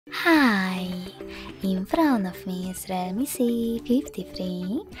Hi! In front of me is REALME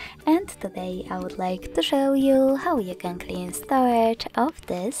C53, and today I would like to show you how you can clean storage of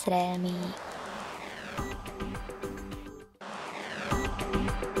this REALME.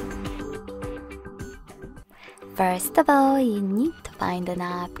 First of all, you need to find an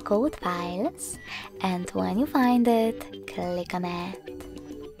app called Files, and when you find it, click on it.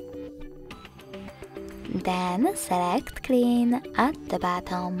 Then select Clean at the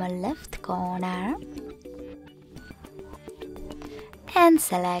bottom left corner and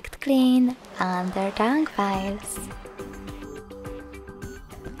select Clean under Junk Files.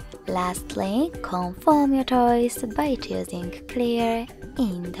 Lastly, confirm your choice by choosing Clear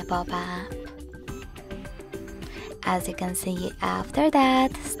in the pop-up. As you can see, after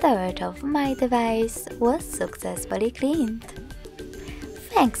that, storage of my device was successfully cleaned.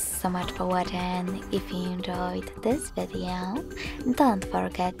 Thanks so much for watching. If you enjoyed this video, don't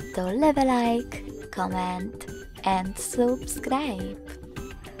forget to leave a like, comment and subscribe.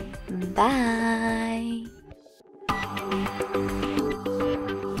 Bye!